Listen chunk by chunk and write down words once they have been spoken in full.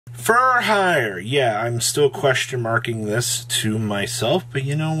For hire, yeah, I'm still question marking this to myself, but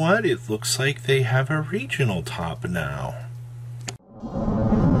you know what? It looks like they have a regional top now.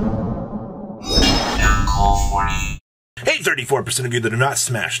 Hey, 34% of you that have not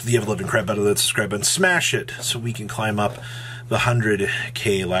smashed the ever-loving crap out of that subscribe button, smash it so we can climb up the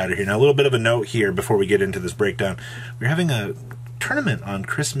 100K ladder here. Now, a little bit of a note here before we get into this breakdown. We're having a tournament on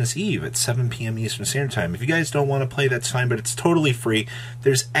Christmas Eve at 7 p.m. Eastern Standard Time. If you guys don't want to play, that's fine, but it's totally free.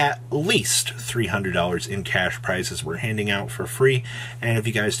 There's at least $300 in cash prizes we're handing out for free, and if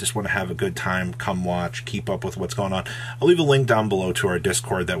you guys just want to have a good time, come watch, keep up with what's going on. I'll leave a link down below to our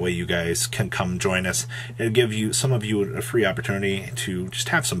Discord. That way you guys can come join us. It'll give you some of you a free opportunity to just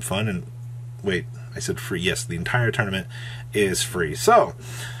have some fun. And wait, I said free. Yes, the entire tournament is free. So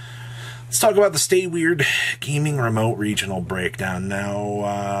let's talk about the Stay Weird Gaming Remote Regional Breakdown.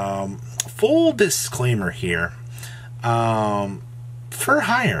 Now, full disclaimer here. For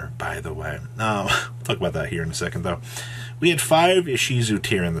hire, by the way. We'll talk about that here in a second, though. We had 5 Ishizu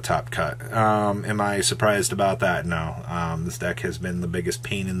tier in the top cut. Am I surprised about that? No. This deck has been the biggest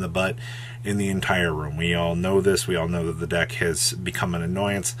pain in the butt in the entire room. We all know this. We all know that the deck has become an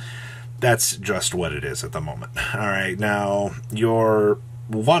annoyance. That's just what it is at the moment. All right, now, your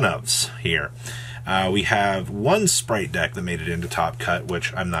one-ofs here. We have one Sprite deck that made it into Top Cut,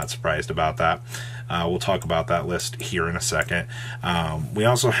 which I'm not surprised about that. We'll talk about that list here in a second. We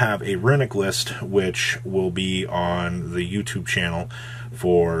also have a Runic list, which will be on the YouTube channel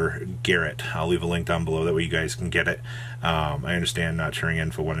for Garrett. I'll leave a link down below, that way you guys can get it. I understand not sharing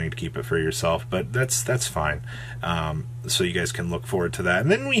info, wanting to keep it for yourself, but that's fine. So you guys can look forward to that. And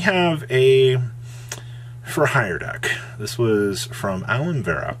then we have a For Hire deck. This was from Alan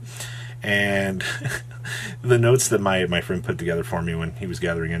Vera, and the notes that my friend put together for me when he was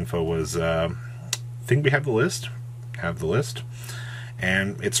gathering info was, think we have the list,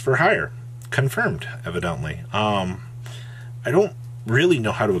 and it's for hire, confirmed, evidently. I don't really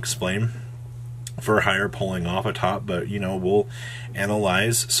know how to explain For Hire pulling off a top, but you know, we'll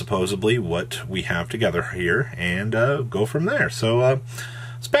analyze supposedly what we have together here and go from there. So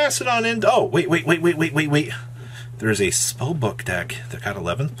let's pass it on in. Oh, wait. There's a Spellbook deck that got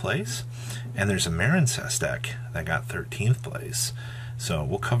 11th place, and there's a Marincess deck that got 13th place. So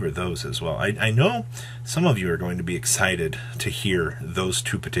we'll cover those as well. I know some of you are going to be excited to hear those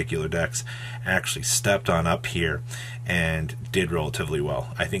 2 particular decks actually stepped on up here and did relatively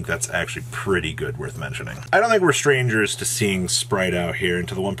well. I think that's actually pretty good, worth mentioning. I don't think we're strangers to seeing Sprite out here, and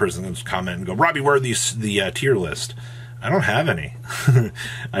to the one person that's comment and go, Robbie, where are these, the tier list? I don't have any.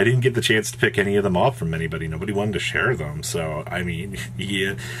 I didn't get the chance to pick any of them off from anybody. Nobody wanted to share them. So, I mean,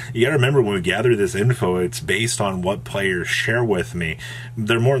 you gotta remember, when we gather this info, it's based on what players share with me.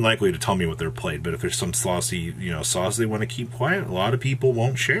 They're more than likely to tell me what they're played, but if there's some saucy, sauce they want to keep quiet, a lot of people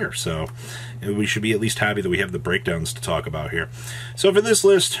won't share. So, we should be at least happy that we have the breakdowns to talk about here. So, for this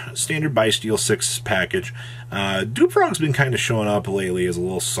list, standard Bysteel 6 package. Dewfrog's been kind of showing up lately as a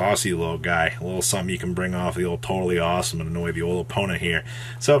little saucy little guy, a little something you can bring off the old Totally Awesome and annoy the old opponent here.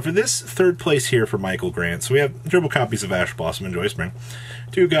 So for this 3rd place here for Michael Grant, so we have triple copies of Ash Blossom and Joyspring,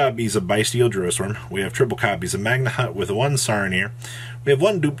 2 copies of Bysteel Drillstorm, we have triple copies of Magna Hut with 1 Sarnier, we have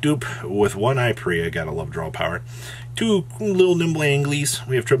 1 Doop with 1 Iprea, gotta love draw power, 2 little Nimble Anglies,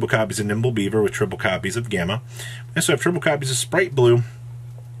 we have triple copies of Nimble Beaver with triple copies of Gamma, we also have triple copies of Sprite Blue,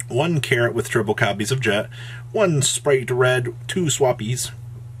 1 Carrot with triple copies of Jet, 1 Sprite Red, 2 Swappies.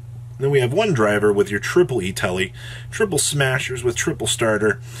 Then we have 1 Driver with your triple E-Telly, triple Smashers with triple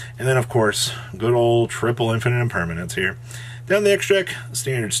Starter, and then, of course, good old triple Infinite Impermanence here. Down the extract,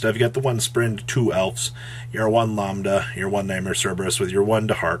 standard stuff. You got the 1 Sprint, 2 Elves, your 1 Lambda, your 1 Nightmare Cerberus with your 1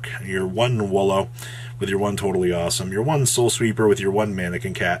 Dahark, your 1 Wollo with your 1 Totally Awesome, your 1 Soul Sweeper with your 1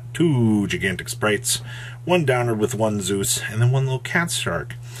 Mannequin Cat, 2 Gigantic Sprites, 1 Downward with 1 Zeus, and then 1 little Cat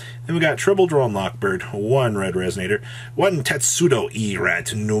Shark. Then we got triple Drone Lockbird, 1 Red Resonator, 1 Tetsudo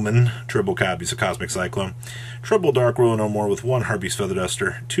E-Rat Newman, triple copies of Cosmic Cyclone, triple Dark Roll No More with 1 Harpy's Feather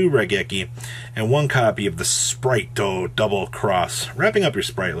Duster, 2 Regeki, and 1 copy of the Sprite Double Cross. Wrapping up your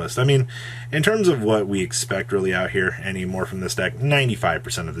Sprite list. I mean, in terms of what we expect really out here anymore from this deck,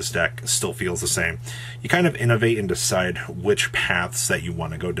 95% of this deck still feels the same. You kind of innovate and decide which paths that you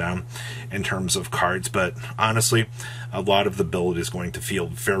want to go down in terms of cards, but honestly, a lot of the build is going to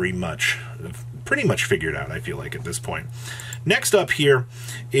feel pretty much figured out, I feel like, at this point. Next up here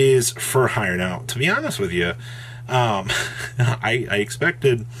is For Hire. Now, to be honest with you, I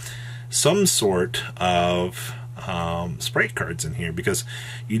expected some sort of Sprite cards in here, because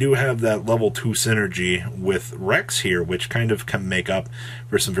you do have that level 2 synergy with Rex here, which kind of can make up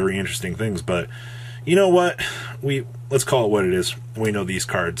for some very interesting things, but you know what? Let's call it what it is. We know these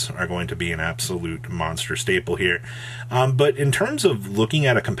cards are going to be an absolute monster staple here. But in terms of looking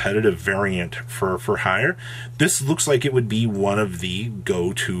at a competitive variant for hire, this looks like it would be one of the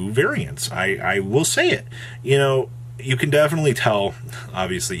go-to variants. I will say it. You know, you can definitely tell,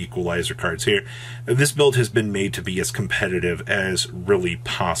 obviously equalizer cards here, this build has been made to be as competitive as really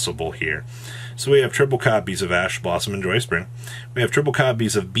possible here. So we have triple copies of Ash Blossom and Joyspring. We have triple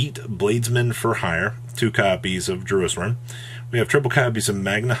copies of Beat Bladesman for hire, 2 copies of Jerusalem. We have triple copies of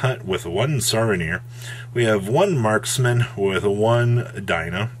Magna Hut with 1 Saronir. We have 1 Marksman with 1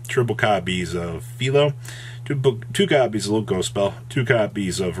 Dyna, triple copies of Philo, 2 copies of Little Ghost Spell, 2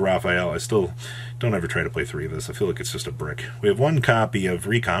 copies of Raphael. I still don't ever try to play 3 of this. I feel like it's just a brick. We have 1 copy of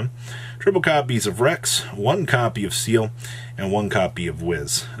Recon, triple copies of Rex, 1 copy of Seal, and 1 copy of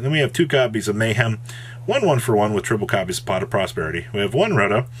Wiz. And then we have 2 copies of Mayhem, 1-1-for-1 with triple copies of Pot of Prosperity. We have 1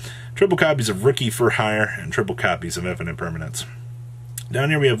 Rhoda, triple copies of Rookie for hire, and triple copies of Infinite Permanence. Down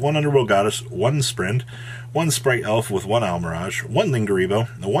here we have 1 Underworld Goddess, 1 Sprint, 1 Sprite Elf with 1 Almirage, 1 Lingeribo,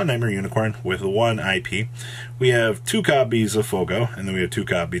 1 Nightmare Unicorn with 1 IP. We have 2 copies of Fogo, and then we have 2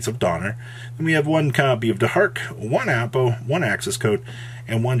 copies of Donner. Then we have 1 copy of DeHark, 1 Apo, 1 Axis Code,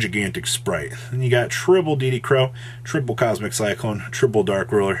 and 1 Gigantic Sprite. Then you got triple DD Crow, triple Cosmic Cyclone, triple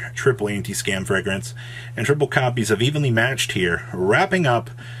Dark Ruler, triple Anti-Scam Fragrance, and triple copies of Evenly Matched here, wrapping up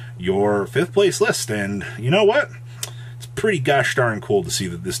your 5th place list. And you know what? Pretty gosh darn cool to see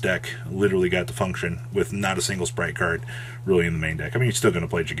that this deck literally got to function with not a single Sprite card really in the main deck. I mean, you're still going to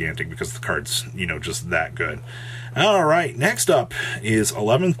play Gigantic because the card's, you know, just that good. Alright, next up is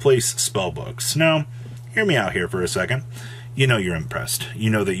 11th place Spellbooks. Now, hear me out here for a second. You know you're impressed. You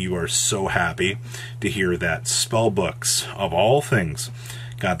know that you are so happy to hear that Spellbooks, of all things,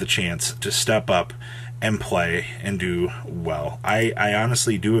 got the chance to step up and play and do well. I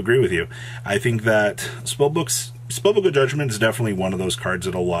honestly do agree with you. I think that Spellbook of Judgment is definitely one of those cards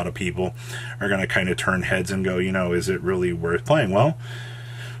that a lot of people are going to kind of turn heads and go, you know, is it really worth playing? Well,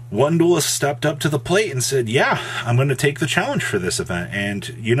 one duelist stepped up to the plate and said, yeah, I'm going to take the challenge for this event. And,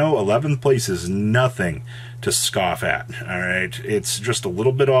 you know, 11th place is nothing to scoff at, all right? It's just a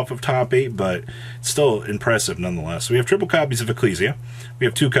little bit off of top 8, but still impressive nonetheless. We have triple copies of Ecclesia. We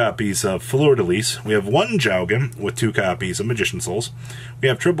have 2 copies of Fleur de Lis. We have 1 Jowgen with 2 copies of Magician Souls. We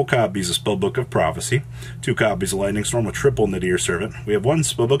have triple copies of Spellbook of Prophecy, 2 copies of Lightning Storm with triple Nadir Servant. We have 1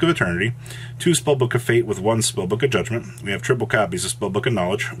 Spellbook of Eternity, 2 Spellbook of Fate with 1 Spellbook of Judgment. We have triple copies of Spellbook of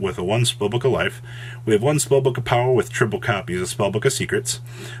Knowledge with 1 Spellbook of Life. We have 1 Spellbook of Power with triple copies of Spellbook of Secrets.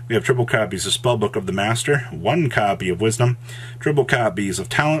 We have triple copies of Spellbook of the Master, 1 copy of Wisdom, triple copies of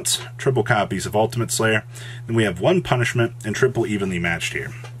Talents, triple copies of Ultimate Slayer, and we have 1 Punishment and triple Evenly Matched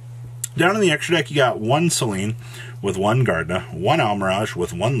here. Down in the extra deck, you got 1 Celine with 1 Gardna, 1 Almirage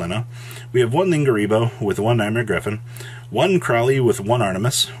with 1 Lena. We have 1 Lingeribo with 1 Nightmare Griffin, 1 Crowley with 1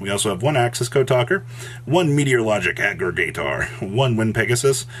 Artemis. We also have 1 Axis Code Talker, 1 Meteorologic Aggregator, 1 Wind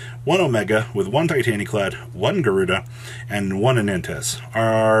Pegasus, 1 Omega with 1 Titaniclad, 1 Garuda, and 1 Anantes.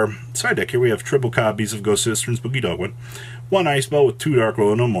 Our side deck here, we have triple copies of Ghost Sister and Spooky Dogwood, 1 Ice Bell with 2 Dark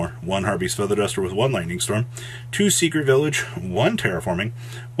Willow No More, 1 Harpy's Feather Duster with 1 Lightning Storm, 2 Secret Village, 1 Terraforming,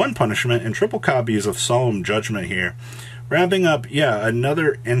 1 Punishment, and triple copies of Solemn Judgment here. Wrapping up, yeah,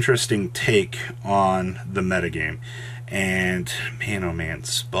 another interesting take on the metagame. And man, oh man,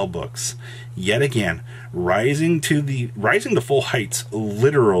 Spellbooks, yet again, rising to full heights,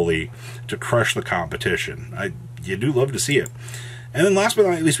 literally, to crush the competition. You do love to see it. And then last but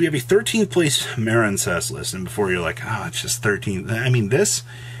not least, we have a 13th place Marincess list. And before you're like, oh, it's just 13th. I mean, this,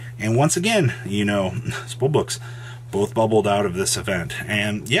 and once again, you know, Spellbooks both bubbled out of this event.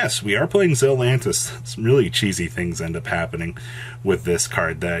 And yes, we are playing Zealantis. Some really cheesy things end up happening with this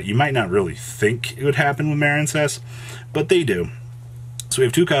card that you might not really think it would happen with Marincess, but they do. So we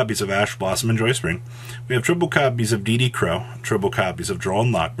have 2 copies of Ash Blossom and Joyspring. We have triple copies of DD Crow, triple copies of Droll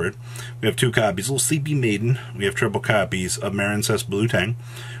and Lockbird. We have 2 copies of Little Sleepy Maiden. We have triple copies of Marincess Blue Tang.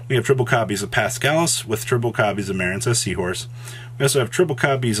 We have triple copies of Pascalis with triple copies of Marincess Seahorse. We also have triple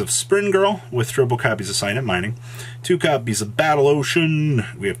copies of Spring Girl with triple copies of Signet Mining. 2 copies of Battle Ocean.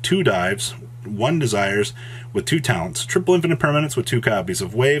 We have 2 Dives, 1 Desires with 2 Talents, triple Infinite Permanence with 2 copies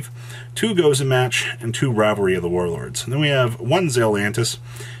of Wave, 2 Goes and Match, and 2 Rivalry of the Warlords. And then we have 1 Zealantis,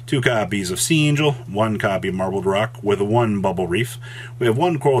 2 copies of Sea Angel, 1 copy of Marbled Rock with 1 Bubble Reef. We have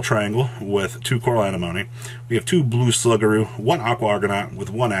 1 Coral Triangle with 2 Coral Anemone. We have 2 Blue Sluggaroo, 1 Aqua Argonaut with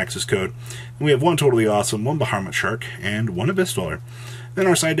 1 Axis Code. And we have 1 Totally Awesome, 1 Bahamut Shark, and 1 Abyss Dweller. Then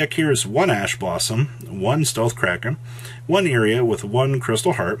our side deck here is 1 Ash Blossom, 1 Stealth Kraken, 1 Iria with 1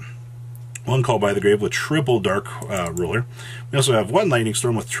 Crystal Heart, 1 one Call by the Grave with triple Dark Ruler. We also have one Lightning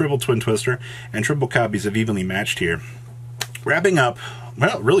Storm with triple Twin Twister, and triple copies of Evenly Matched here. Wrapping up,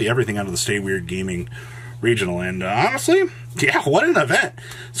 well, really everything out of the Stay Weird Gaming Regional, and honestly, yeah, what an event.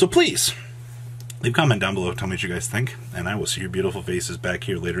 So please, leave a comment down below, tell me what you guys think, and I will see your beautiful faces back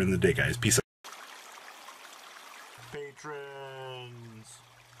here later in the day, guys. Peace out. Patrons,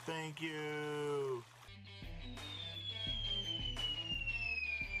 thank you.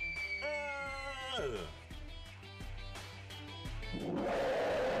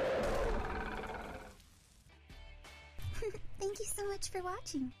 Thank you so much for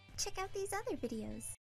watching. Check out these other videos.